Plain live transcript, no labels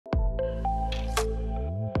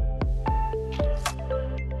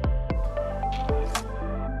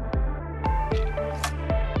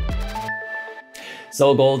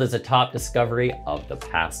SolGold is a top discovery of the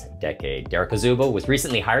past decade. Darryl Cuzzubbo was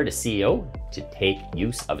recently hired as CEO to take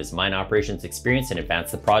use of his mine operations experience and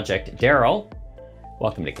advance the project. Darryl,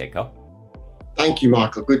 welcome to Kitco. Thank you,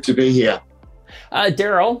 Michael. Good to be here.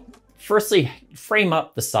 Darryl, firstly, frame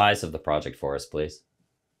up the size of the project for us, please.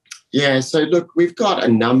 Yeah, so look, we've got a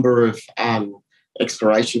number of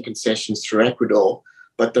exploration concessions through Ecuador,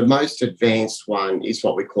 but the most advanced one is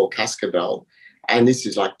what we call Cascabel. And this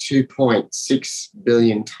is like 2.6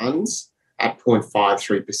 billion tonnes at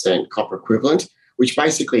 0.53% copper equivalent, which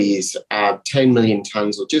basically is 10 million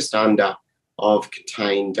tonnes or just under of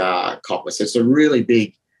contained copper. So it's a really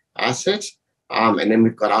big asset. And then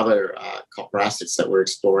we've got other copper assets that we're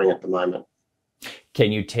exploring at the moment.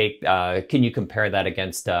 Can you compare that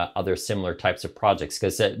against other similar types of projects?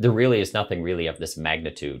 Because there really is nothing really of this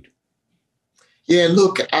magnitude. Yeah,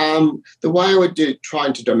 look, the way I would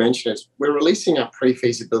trying to dimension it is we're releasing a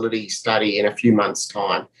pre-feasibility study in a few months'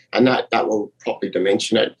 time, and that will properly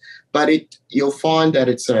dimension it. But you'll find that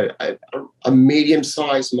it's a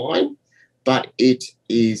medium-sized mine, but it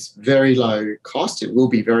is very low cost. It will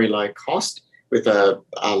be very low cost with a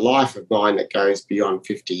life of mine that goes beyond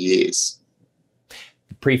 50 years.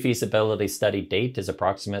 The pre-feasibility study date is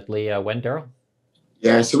approximately when, Darryl?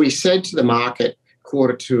 Yeah, so we said to the market,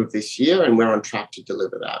 Q2 of this year, and we're on track to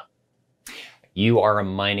deliver that. You are a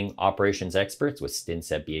mining operations expert with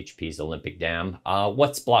stints at BHP's Olympic Dam.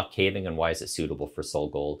 What's block caving and why is it suitable for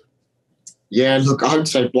SolGold? Yeah, look, I would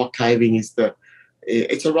say block caving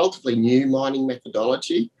it's a relatively new mining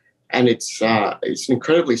methodology, and it's an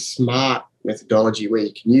incredibly smart methodology where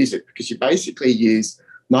you can use it because you basically use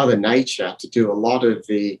Mother Nature to do a lot of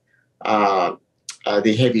the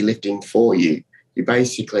heavy lifting for you. You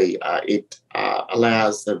basically, it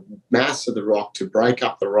allows the mass of the rock to break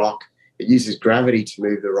up the rock. It uses gravity to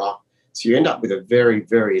move the rock. So you end up with a very,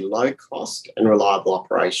 very low cost and reliable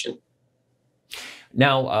operation.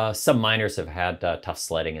 Now, some miners have had tough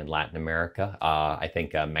sledding in Latin America. I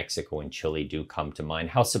think Mexico and Chile do come to mind.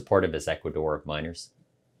 How supportive is Ecuador of miners?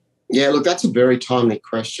 Yeah, look, that's a very timely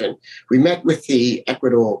question. We met with the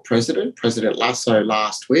Ecuador president, President Lasso,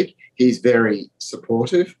 last week. He's very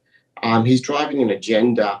supportive. He's driving an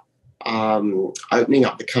agenda opening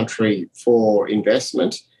up the country for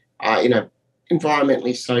investment in an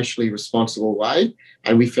environmentally, socially responsible way.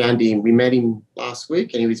 And we met him last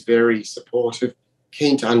week, and he was very supportive,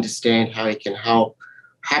 keen to understand how he can help,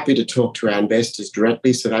 happy to talk to our investors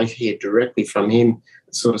directly so they hear directly from him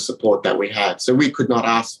the sort of support that we have. So we could not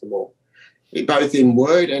ask for more. Both in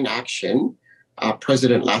word and action,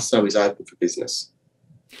 President Lasso is open for business.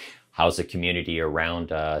 How's the community around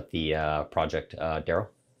the project, Darryl?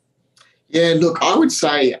 Yeah, look, I would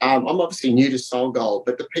say I'm obviously new to SolGold,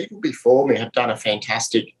 but the people before me have done a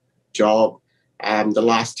fantastic job the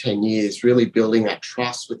last 10 years, really building that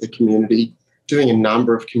trust with the community, doing a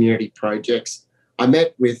number of community projects. I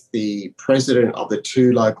met with the president of the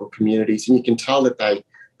two local communities, and you can tell that they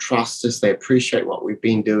trust us. They appreciate what we've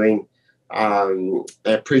been doing.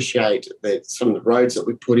 They appreciate some of the roads that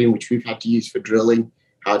we put in, which we've had to use for drilling,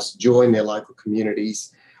 how it's joined their local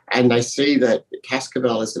communities. And they see that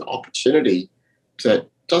Cascabel is an opportunity that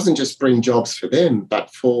doesn't just bring jobs for them,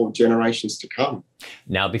 but for generations to come.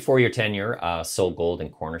 Now, before your tenure, SolGold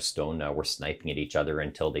and Cornerstone were sniping at each other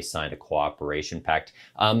until they signed a cooperation pact.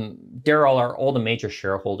 Darryl, are all the major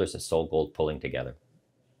shareholders of SolGold pulling together?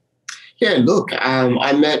 Yeah, look,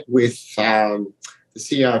 I met with the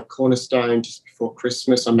CEO of Cornerstone just before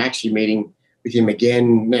Christmas. I'm actually meeting with him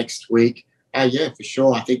again next week. Yeah, for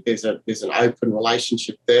sure. I think there's an open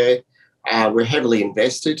relationship there. We're heavily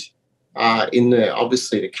invested in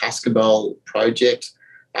obviously the Cascabel project.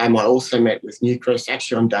 I also met with Newcrest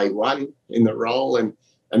actually on day one in the role and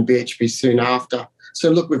BHP soon after. So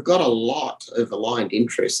look, we've got a lot of aligned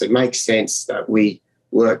interests. It makes sense that we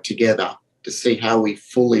work together to see how we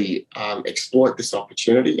fully exploit this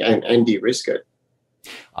opportunity and de-risk it.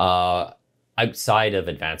 Outside of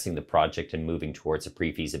advancing the project and moving towards a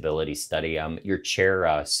pre-feasibility study, your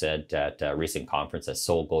chair said at a recent conference that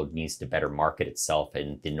SolGold needs to better market itself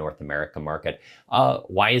in the North America market.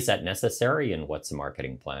 Why is that necessary, and what's the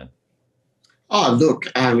marketing plan? Oh, look,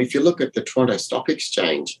 if you look at the Toronto Stock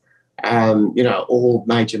Exchange, all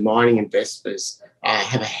major mining investors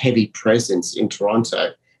have a heavy presence in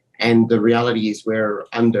Toronto. And the reality is we're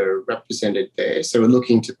underrepresented there. So we're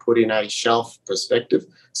looking to put in a shelf perspective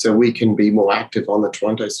so we can be more active on the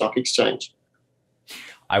Toronto Stock Exchange.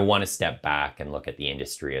 I want to step back and look at the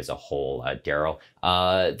industry as a whole, Darryl.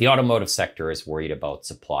 The automotive sector is worried about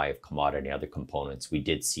supply of commodity and other components. We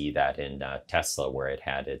did see that in Tesla, where it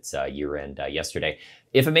had its year-end yesterday.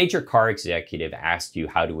 If a major car executive asked you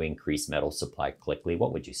how to increase metal supply quickly,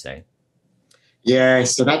 what would you say? Yeah,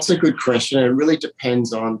 so that's a good question. It really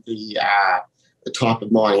depends on the type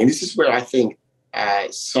of mining. And this is where I think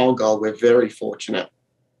SolGold, we're very fortunate.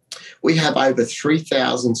 We have over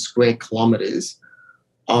 3,000 square kilometres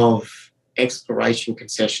of exploration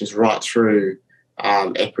concessions right through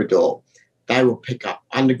Ecuador. They will pick up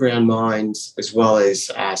underground mines as well as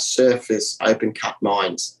surface open cut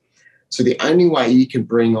mines. So the only way you can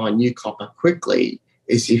bring on new copper quickly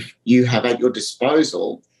is if you have at your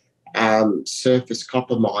disposal surface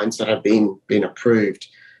copper mines that have been approved.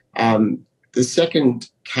 The second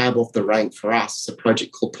cab off the rank for us is a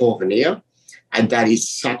project called Porphyry, and that is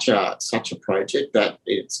such a project that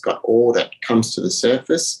it's got ore that comes to the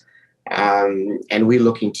surface, and we're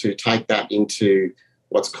looking to take that into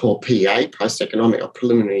what's called PEA, post-economic or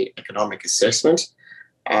preliminary economic assessment.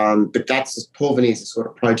 But Porphyry is the sort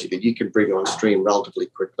of project that you can bring on stream relatively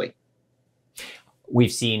quickly.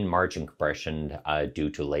 We've seen margin compression due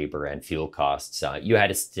to labor and fuel costs. You had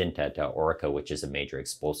a stint at Orica, which is a major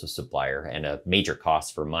explosive supplier and a major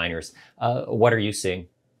cost for miners. What are you seeing?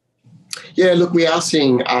 Yeah, look, we are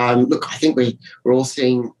seeing, I think we're all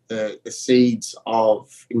seeing the seeds of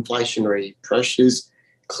inflationary pressures.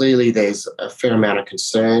 Clearly, there's a fair amount of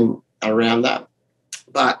concern around that.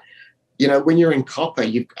 But, when you're in copper,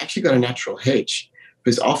 you've actually got a natural hedge,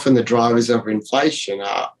 because often the drivers of inflation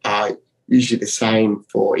are usually the same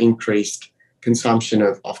for increased consumption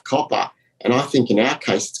of copper. And I think in our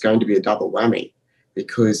case, it's going to be a double whammy,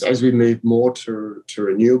 because as we move more to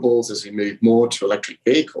renewables, as we move more to electric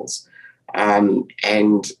vehicles,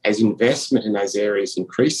 and as investment in those areas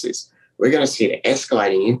increases, we're going to see an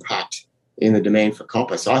escalating impact in the demand for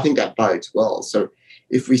copper. So I think that bodes well. So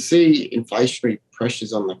if we see inflationary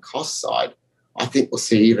pressures on the cost side, I think we'll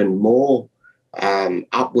see even more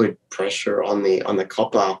upward pressure on the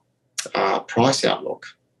copper price outlook.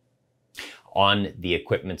 On the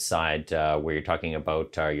equipment side, where you're talking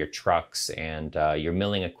about your trucks and your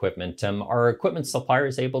milling equipment, are equipment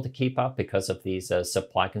suppliers able to keep up because of these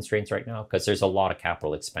supply constraints right now? Because there's a lot of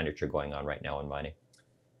capital expenditure going on right now in mining.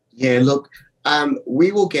 Yeah, look,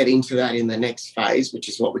 we will get into that in the next phase, which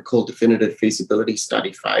is what we call definitive feasibility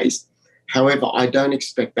study phase. However, I don't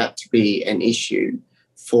expect that to be an issue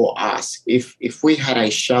for us. If we had a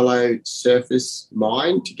shallow surface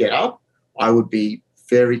mine to get up, I would be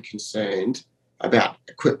very concerned about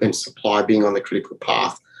equipment supply being on the critical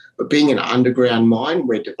path. But being an underground mine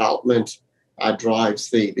where development drives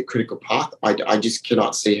the critical path, I just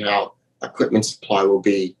cannot see how equipment supply will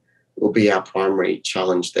be our primary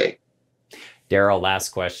challenge there. Darryl, last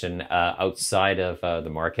question. Outside of the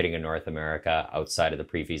marketing in North America, outside of the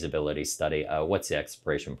pre-feasibility study, what's the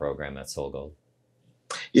exploration program at SolGold?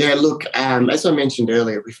 Yeah, look, as I mentioned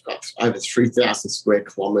earlier, we've got over 3,000 square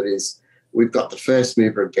kilometres. We've got the first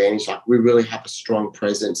mover advantage. We really have a strong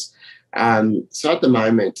presence. So at the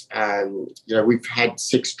moment, we've had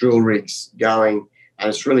 6 drill rigs going, and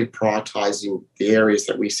it's really prioritising the areas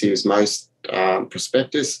that we see as most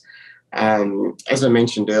prospectus. As I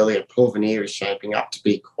mentioned earlier, Porphyry is shaping up to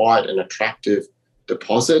be quite an attractive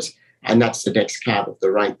deposit, and that's the next cab of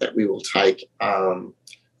the rank that we will take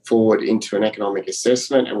forward into an economic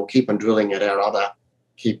assessment, and we'll keep on drilling at our other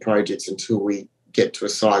key projects until we get to a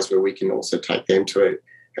size where we can also take them to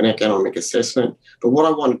an economic assessment. But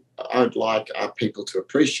what I'd like people to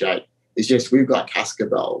appreciate is, yes, we've got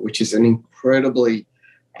Cascabel, which is an incredibly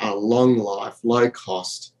long life, low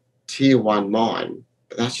cost, tier 1 mine.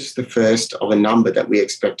 But that's just the first of a number that we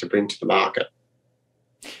expect to bring to the market.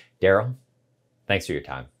 Darryl, thanks for your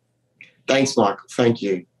time. Thanks, Michael. Thank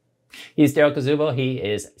you. He's Darryl Cuzzubbo. He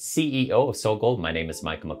is CEO of SolGold. My name is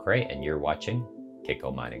Michael McRae, and you're watching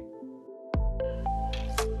Kitco Mining.